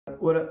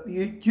what up,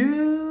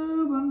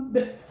 YouTube? I'm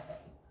back.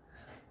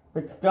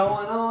 What's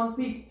going on,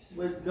 peeps?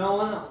 What's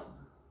going on?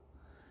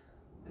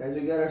 Guys,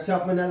 we got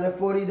ourselves another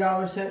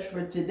 $40 set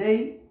for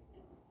today.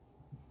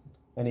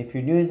 And if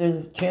you're new to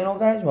the channel,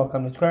 guys,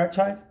 welcome to Scratch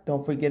Life.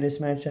 Don't forget to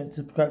smash that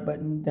subscribe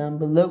button down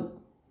below.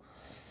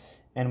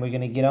 And we're going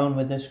to get on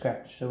with this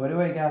scratch. So what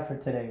do I got for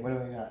today? What do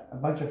I got? A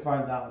bunch of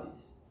 $5.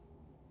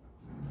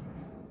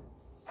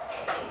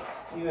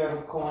 You have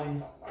a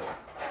coin.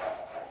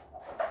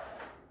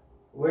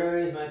 Where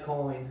is my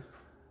coin?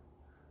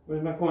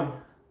 Where's my coin?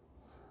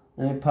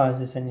 Let me pause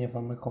this and see if I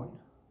find my coin.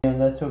 Man,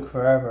 that took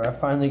forever. I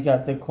finally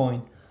got the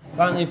coin.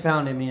 Finally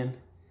found it, man.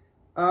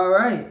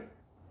 Alright.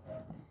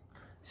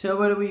 So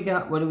what do we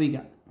got? What do we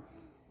got?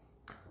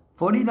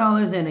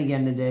 $40 in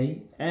again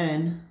today.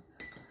 And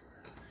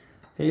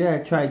figure I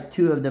tried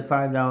two of the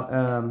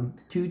 $5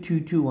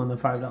 222 on the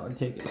 $5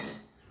 tickets.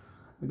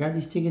 I got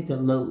these tickets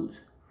at Lowe's.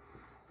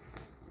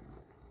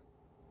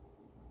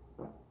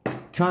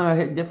 Trying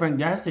to hit different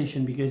gas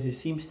station because it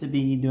seems to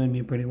be doing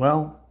me pretty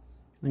well.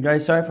 And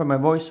guys, sorry for my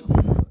voice.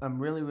 I'm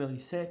really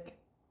sick.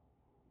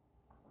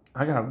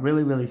 I got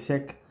really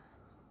sick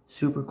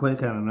super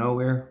quick out of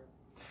nowhere.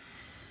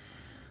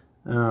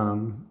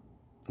 And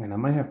I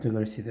might have to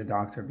go see the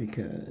doctor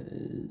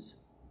because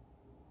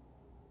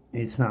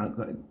it's not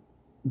good.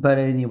 But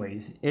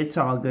anyways, it's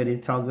all good.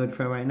 It's all good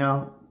for right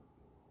now.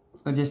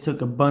 I just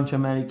took a bunch of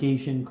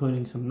medication,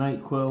 including some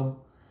NyQuil.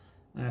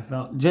 And I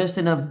felt just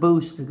enough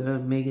boost to go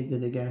make it to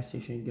the gas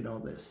station and get all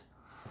this.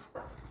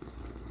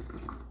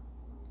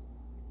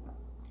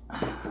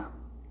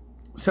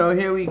 So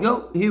here we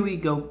go. Here we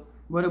go.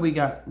 What do we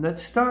got?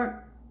 Let's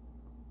start.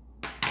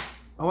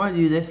 I want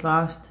to do this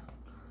last.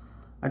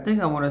 I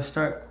think I want to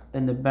start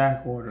in the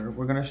back order.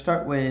 We're going to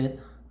start with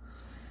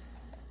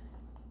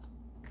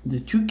the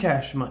 2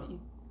 cash money.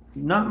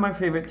 Not my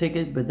favorite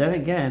ticket, but then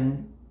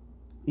again,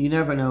 you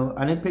never know.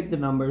 I didn't pick the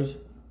numbers.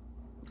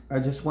 I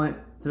just went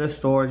to the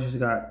store, just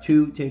got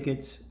 2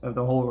 tickets of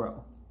the whole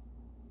row.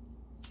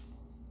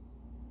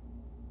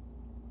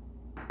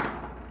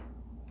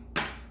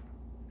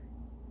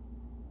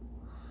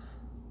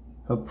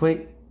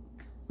 Hopefully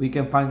we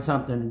can find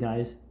something,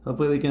 guys.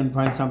 Hopefully we can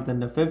find something.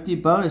 The 50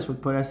 bonus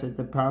would put us at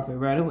the profit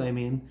right away,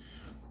 man.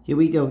 Here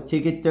we go.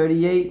 Ticket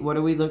 38. What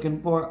are we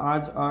looking for?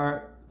 Odds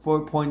are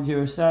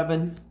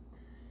 4.07.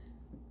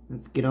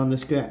 Let's get on the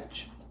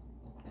scratch.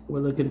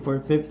 We're looking for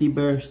 50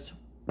 burst.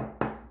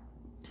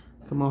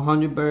 Come on,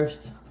 100 burst.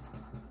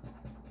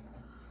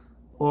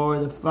 Or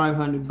the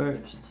 500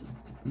 burst.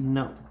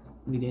 No,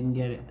 we didn't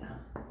get it.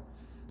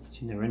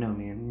 But you never know,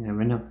 man. You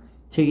never know.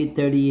 Ticket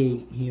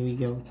 38. Here we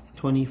go.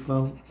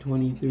 24,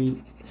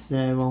 23,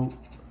 7,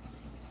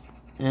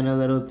 and a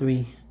little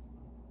 3.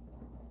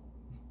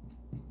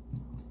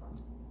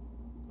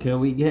 Can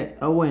we get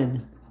a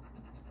win?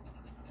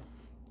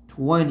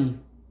 20.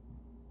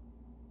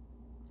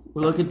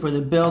 We're looking for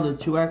the bill, the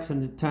 2x,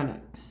 and the 10x.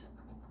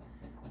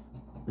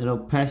 Little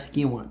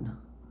pesky one.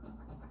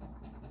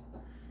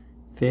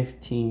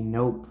 15.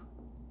 Nope.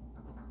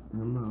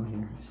 I'm out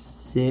here.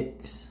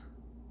 6.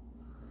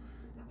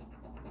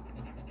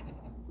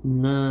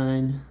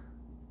 9.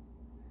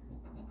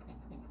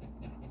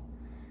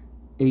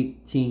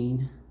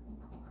 18.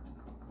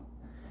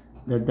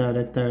 The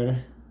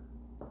 30.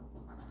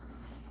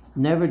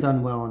 Never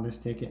done well on this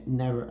ticket.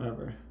 Never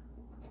ever.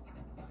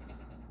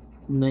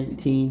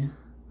 19.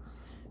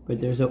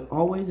 But there's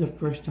always a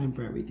first time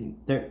for everything.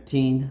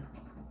 13.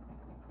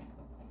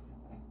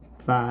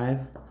 5.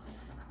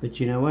 But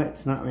you know what?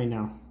 It's not right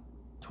now.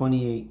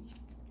 28.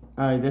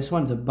 Alright, this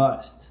one's a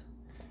bust.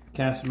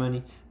 Cash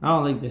money. I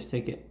don't like this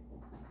ticket.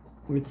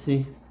 Let's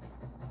see.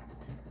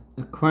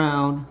 The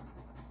crown.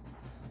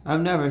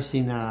 I've never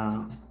seen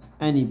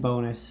any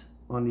bonus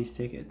on these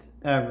tickets.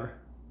 Ever.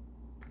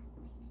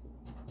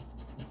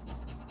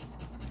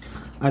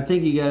 I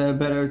think you got a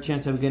better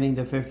chance of getting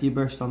the 50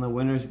 burst on the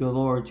winners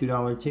galore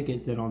 $2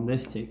 tickets than on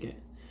this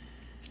ticket.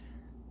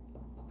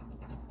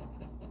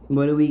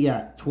 What do we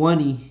got?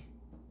 20.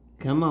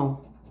 Come on.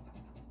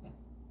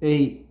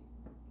 8.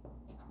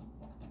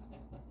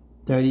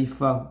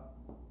 34.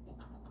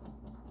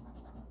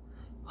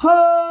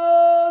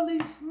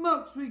 Holy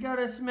smokes, we got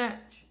a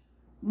smash.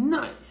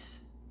 Nice.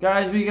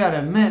 Guys, we got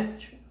a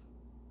match.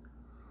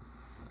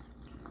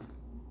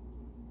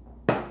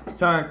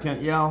 Sorry, I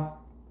can't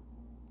yell.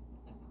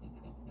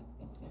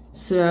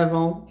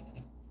 7.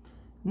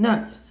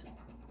 Nice.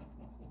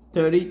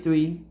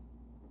 33.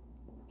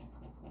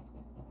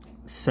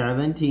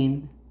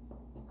 17.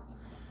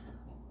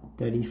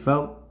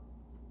 34.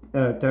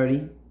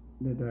 30.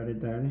 The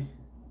 30.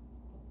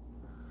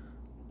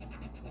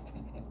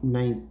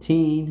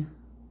 19.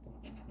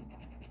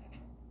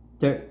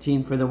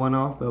 13 for the one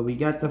off, but we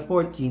got the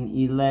 14.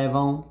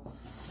 11.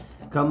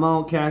 Come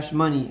on, cash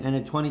money. And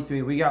a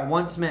 23. We got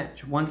one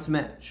smash. One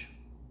smash.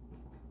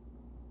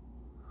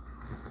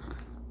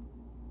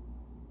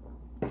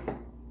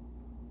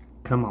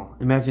 Come on.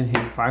 Imagine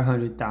hitting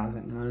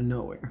 500,000 out of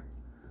nowhere.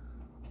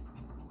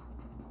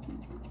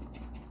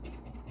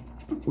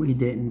 We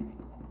didn't.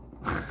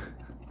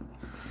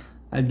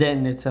 I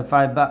didn't. It's a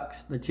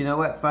 $5. But you know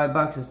what?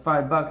 $5 is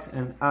 $5,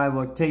 and I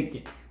will take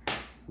it.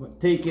 We'll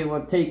take it.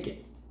 We'll take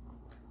it.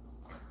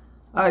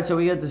 All right, so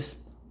we got the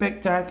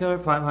spectacular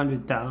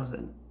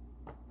 500,000.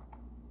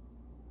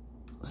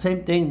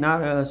 Same thing.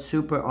 Not a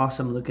super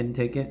awesome looking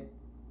ticket.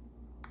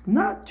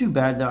 Not too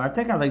bad though. I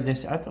think I like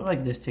this. I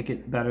like this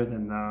ticket better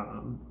than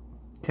the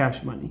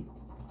cash money.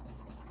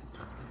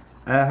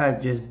 I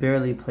had just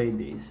barely played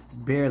these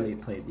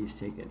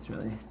tickets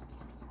really,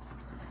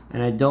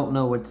 and I don't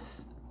know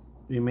what's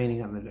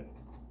remaining on the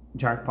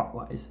jackpot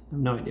wise. I have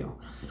no idea.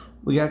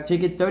 We got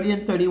ticket 30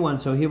 and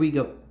 31. So here we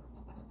go.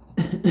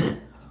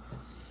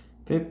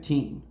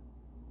 15,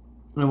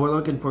 and we're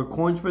looking for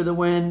coins for the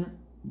win,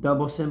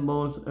 double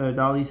symbols,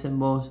 dolly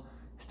symbols,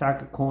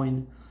 stack of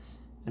coin,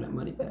 and a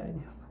money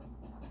bag.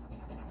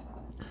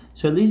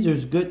 So at least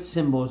there's good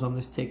symbols on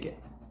this ticket.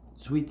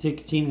 Sweet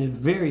 16 is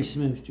very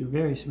smooth too,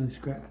 very smooth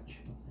scratch.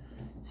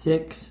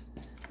 6,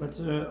 what's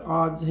the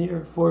odds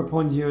here?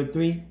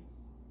 4.03.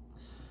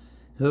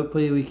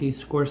 Hopefully we can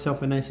score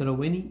ourselves a nice little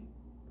winnie.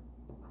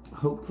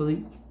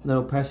 Hopefully.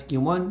 Little pesky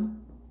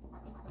 1.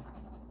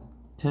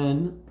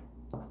 10.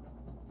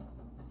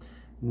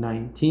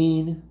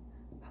 19.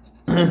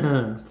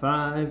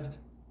 5.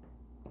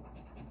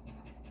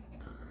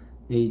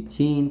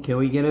 18. Can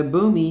we get a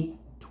boomy?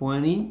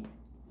 20.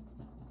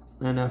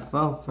 And a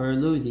foul for a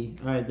losey.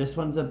 Alright, this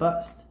one's a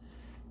bust.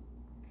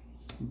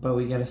 But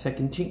we got a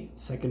second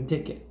chance, second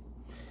ticket.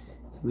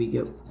 Here we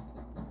go.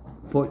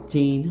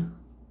 14.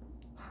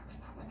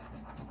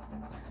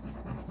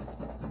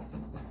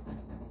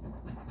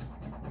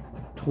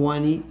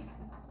 20.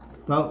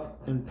 Foul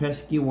and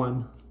pesky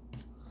 1.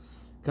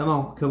 Come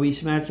on, can we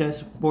smash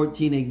us?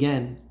 14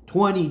 again.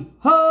 20.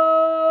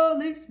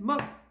 Holy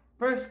smoke!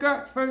 First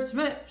scratch, first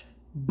smash.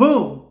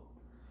 Boom!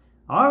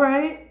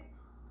 Alright.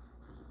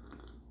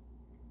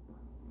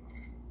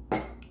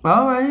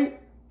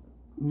 Alright.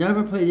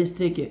 Never play this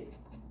ticket.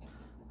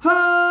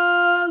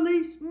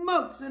 Holy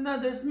smokes,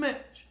 another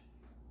smash.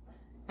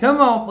 Come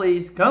on,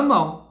 please. Come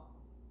on.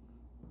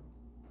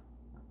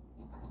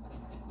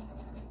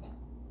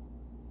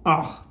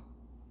 Oh,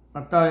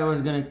 I thought it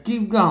was going to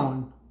keep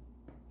going.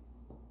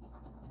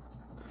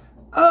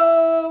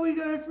 Oh, we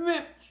got a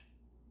smash.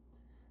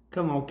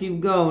 Come on,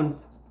 keep going.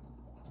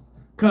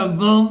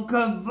 Kaboom,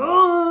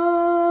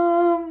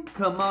 kaboom.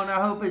 Come on,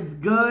 I hope it's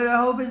good.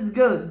 I hope it's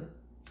good.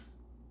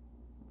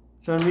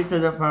 Send me to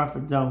the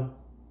profit zone.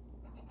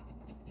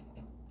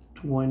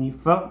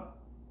 24.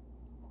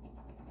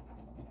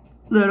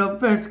 Little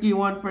pesky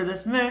 1 for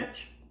this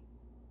match.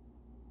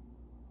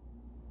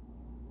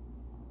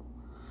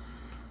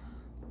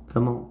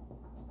 Come on.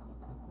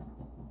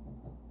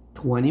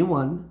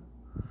 21.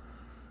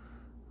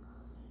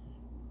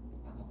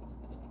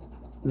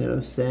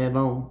 Little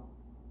 7.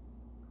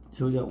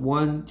 So we got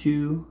 1,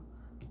 2,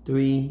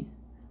 3,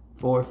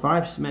 4,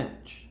 5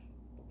 smash.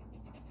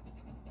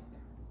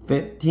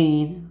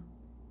 15.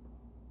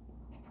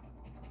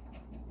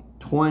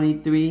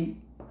 23.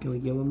 Can we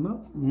give them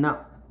up?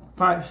 No.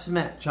 5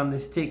 smash on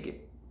this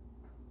ticket.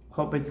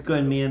 Hope it's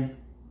good, man.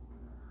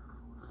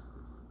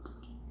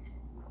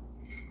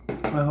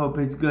 I hope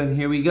it's good.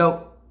 Here we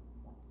go.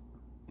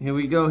 Here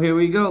we go. Here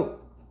we go.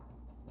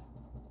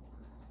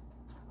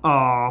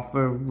 Aw,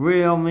 for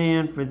real,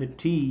 man. For the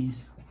tease.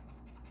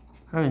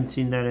 I haven't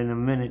seen that in a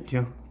minute,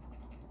 too.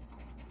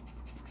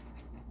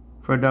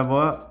 For a double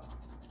up.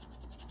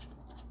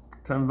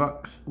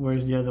 $10.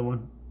 Where's the other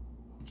one?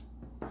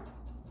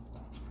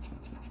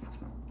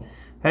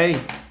 Hey,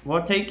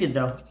 we'll take it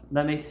though.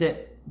 That makes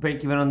it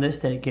break even on this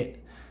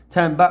ticket.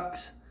 $10.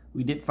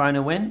 We did find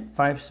a win.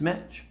 5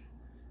 smash.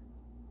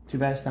 Too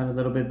bad it's not a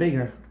little bit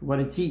bigger. What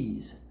a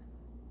tease.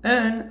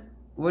 And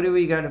what do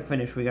we got to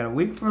finish? We got a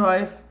week for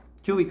life,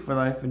 2 week for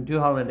life, and 2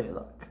 holiday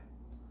luck.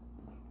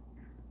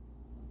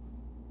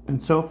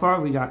 And so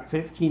far we got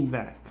 15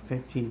 back.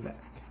 15 back.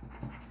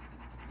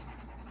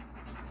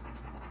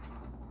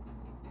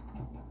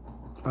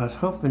 I was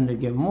hoping to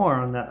get more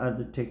on that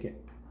other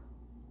ticket.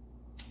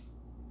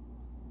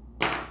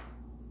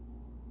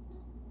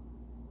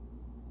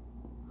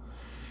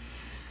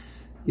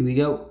 Here we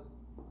go.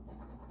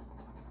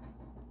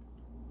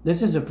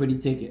 This is a pretty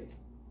ticket.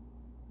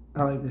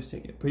 I like this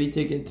ticket. Pretty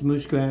ticket,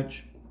 smooth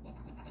scratch.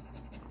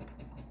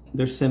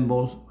 There's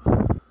symbols.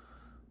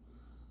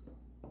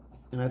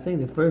 And I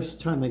think the first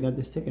time I got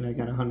this ticket, I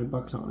got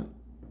 $100 on it.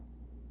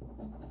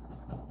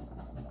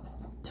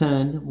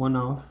 10, 1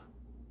 off.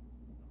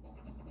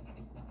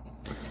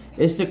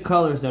 It's the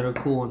colors that are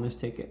cool on this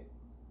ticket.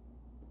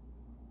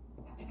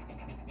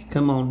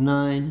 Come on,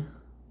 9.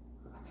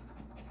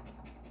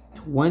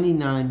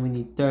 29, we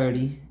need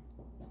 30.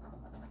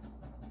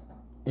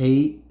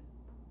 8.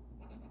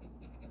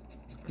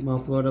 Come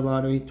on, Florida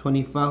Lottery,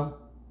 24.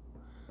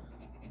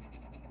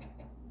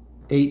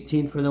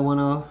 18 for the 1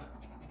 off.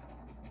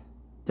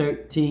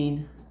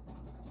 13.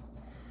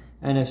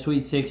 And a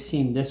sweet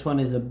 16. This one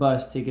is a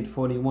bust, ticket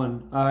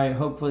 41. Alright,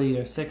 hopefully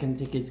your second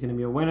ticket is going to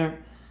be a winner.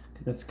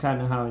 That's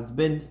kind of how it's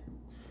been.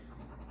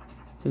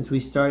 Since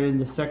we started,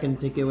 the second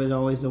ticket was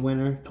always the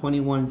winner.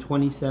 21,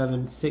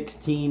 27,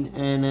 16,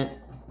 and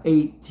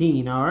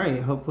 18.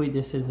 Alright, hopefully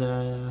this is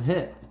a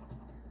hit.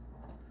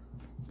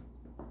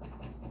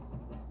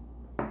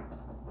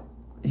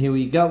 Here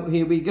we go,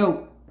 here we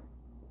go.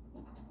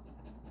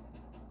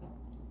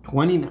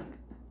 29.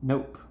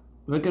 Nope.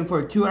 Looking for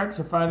a 2x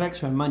or 5x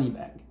for a money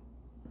bag.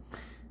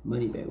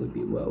 Money bag would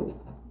be low.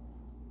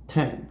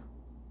 10.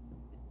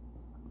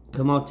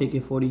 Come on,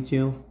 ticket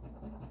 42.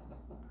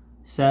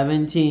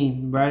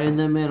 17. Right in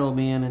the middle,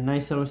 man. A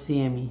nice little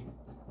Sammy.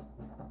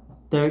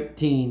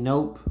 13.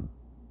 Nope.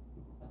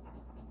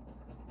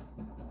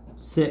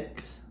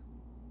 6.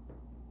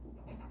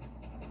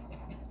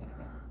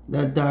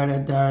 The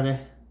dirty.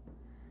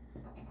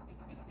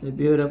 The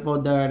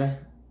beautiful dirty.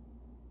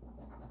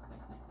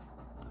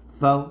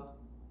 4.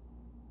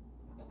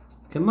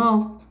 Come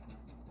on.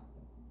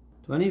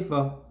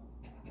 24.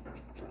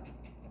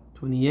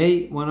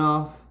 28. 1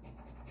 off.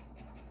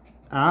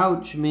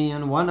 Ouch,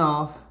 man. 1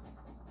 off.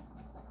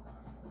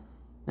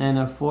 And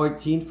a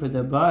 14 for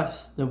the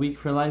bus. The Week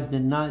for Life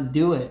did not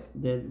do it.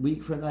 The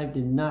Week for Life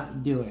did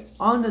not do it.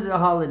 On to the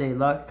holiday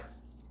luck.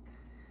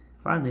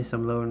 Finally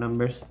some lower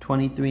numbers.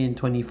 23 and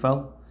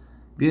 24.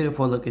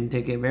 Beautiful looking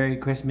ticket. Very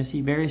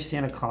Christmassy. Very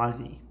Santa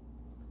Clausy.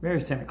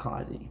 Very Santa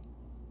Clausy.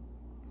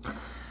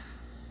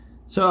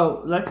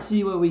 So let's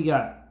see what we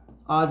got.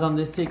 Odds on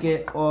this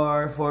ticket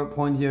are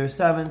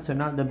 4.07. So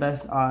not the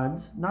best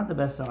odds. Not the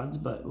best odds,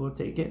 but we'll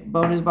take it.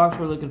 Bonus box,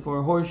 we're looking for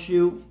a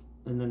horseshoe.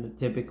 And then the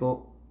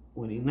typical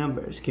winning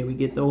numbers. Can we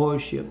get the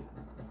horseshoe?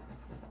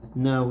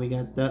 No, we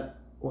got the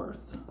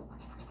worth.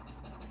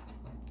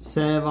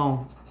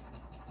 7,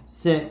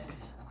 6,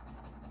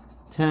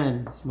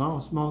 10.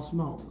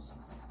 Smalls.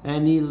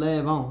 And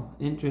 11.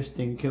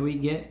 Interesting. Can we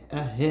get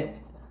a hit?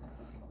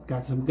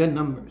 Got some good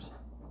numbers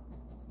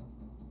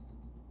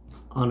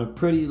on a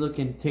pretty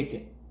looking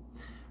ticket.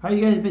 How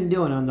you guys been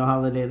doing on the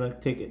holiday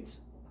luck tickets?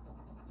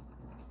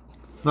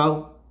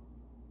 4.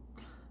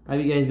 Have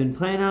you guys been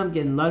playing them?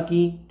 Getting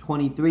lucky?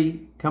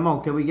 23. Come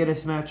on, can we get a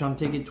smash on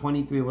ticket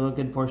 23? We're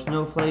looking for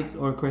snowflake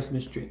or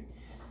Christmas tree.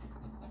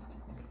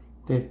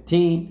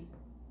 15.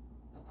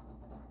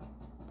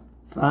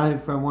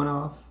 5 for 1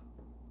 off.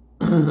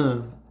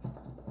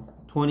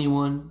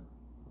 21.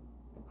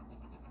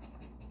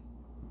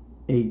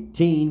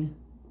 18.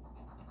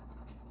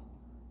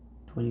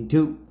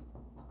 22.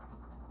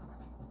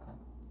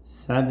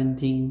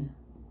 17.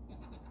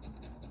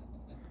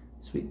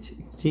 Sweet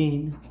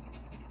 16.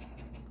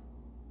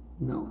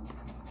 Nope.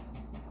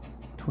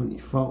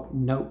 24.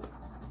 Nope.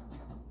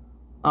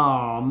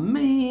 Oh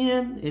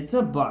man, it's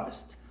a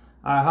bust.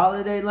 Our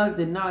holiday luck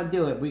did not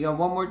do it. We got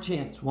one more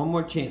chance.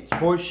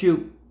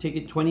 Horseshoe.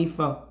 Ticket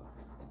 24.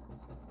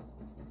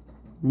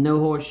 No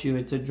horseshoe.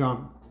 It's a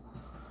drum.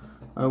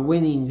 Our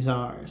winnings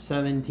are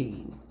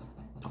 17,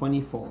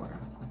 24,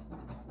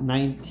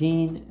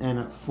 19, and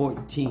a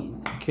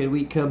 14. Could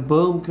we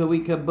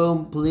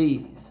kaboom,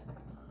 please?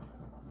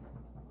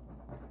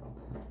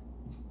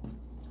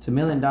 It's $1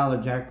 million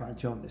jackpot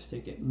too on this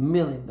ticket. $1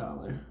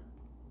 million.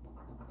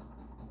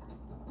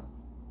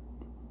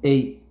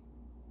 8.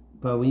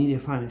 But we need to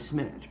find a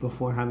smash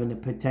before having the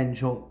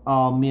potential.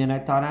 Oh man, I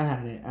thought I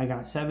had it. I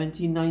got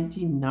 17,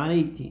 19, not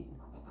 18.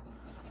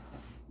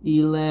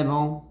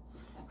 11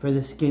 for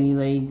the skinny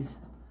legs.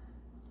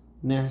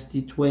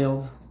 Nasty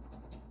 12.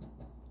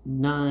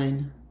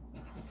 9.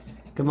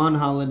 Come on,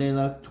 holiday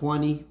luck.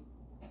 20.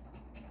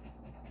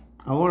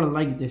 I want to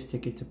like this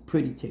ticket. It's a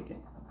pretty ticket.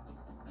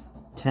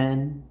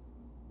 10.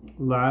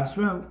 Last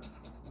row.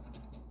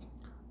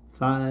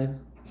 5.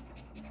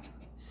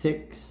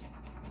 6.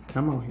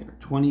 Come on here.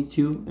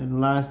 22.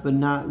 And last but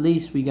not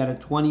least, we got a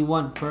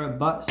 21 for a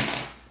bust.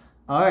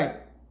 Alright.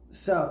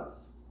 So,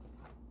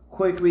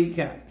 quick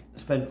recap.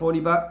 Spent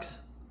 40 bucks.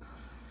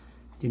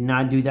 Did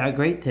not do that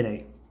great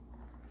today.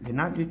 Did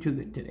not do too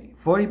good today.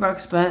 40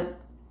 bucks spent.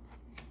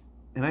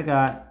 And I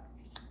got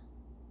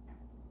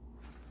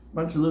a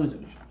bunch of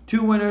losers.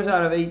 2 winners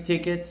out of 8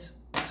 tickets.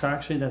 So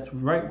actually that's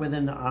right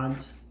within the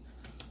odds.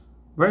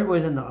 Right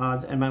within the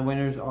odds. And my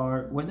winners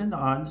are within the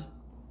odds.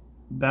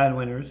 Bad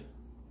winners.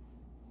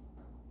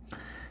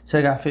 So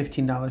I got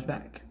 $15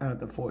 back out of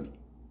the 40.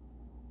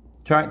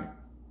 Tried.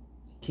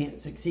 Can't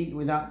succeed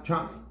without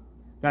trying.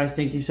 Guys,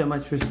 thank you so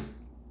much for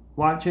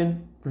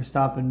watching, for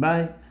stopping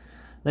by.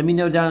 Let me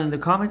know down in the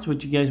comments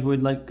what you guys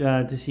would like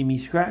to see me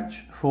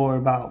scratch for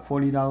about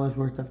 $40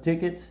 worth of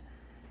tickets.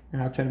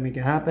 And I'll try to make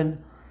it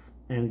happen.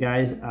 And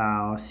guys,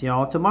 I'll see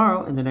y'all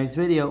tomorrow in the next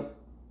video.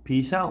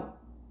 Peace out.